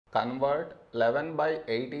Convert 11 by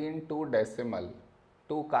 18 to decimal.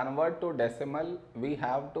 To convert to decimal, we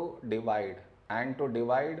have to divide, and to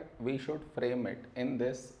divide, we should frame it in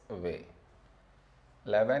this way.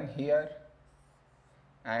 11 here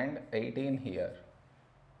and 18 here.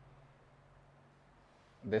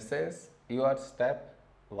 This is your step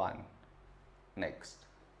 1. Next,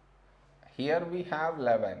 here we have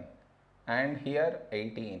 11 and here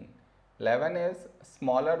 18. 11 is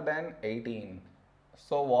smaller than 18.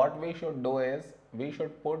 So what we should do is, we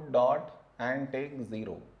should put dot and take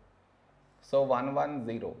 0. So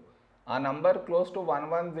 110. A number close to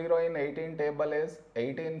 110 in 18 table is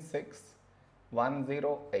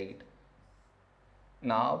 186,108.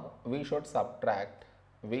 Now we should subtract.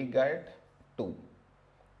 We get 2.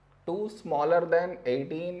 2 smaller than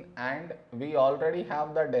 18 and we already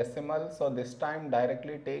have the decimal, so this time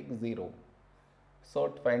directly take 0. So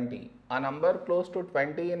 20. A number close to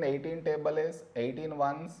 20 in 18 table is 18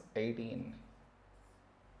 ones 18.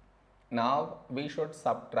 Now we should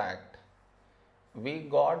subtract. We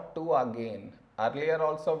got 2 again. Earlier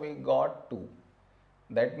also we got 2.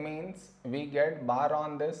 That means we get bar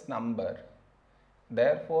on this number.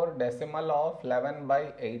 Therefore decimal of 11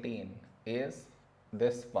 by 18 is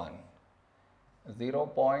this one.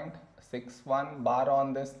 0.61 bar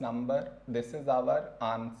on this number. This is our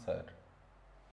answer.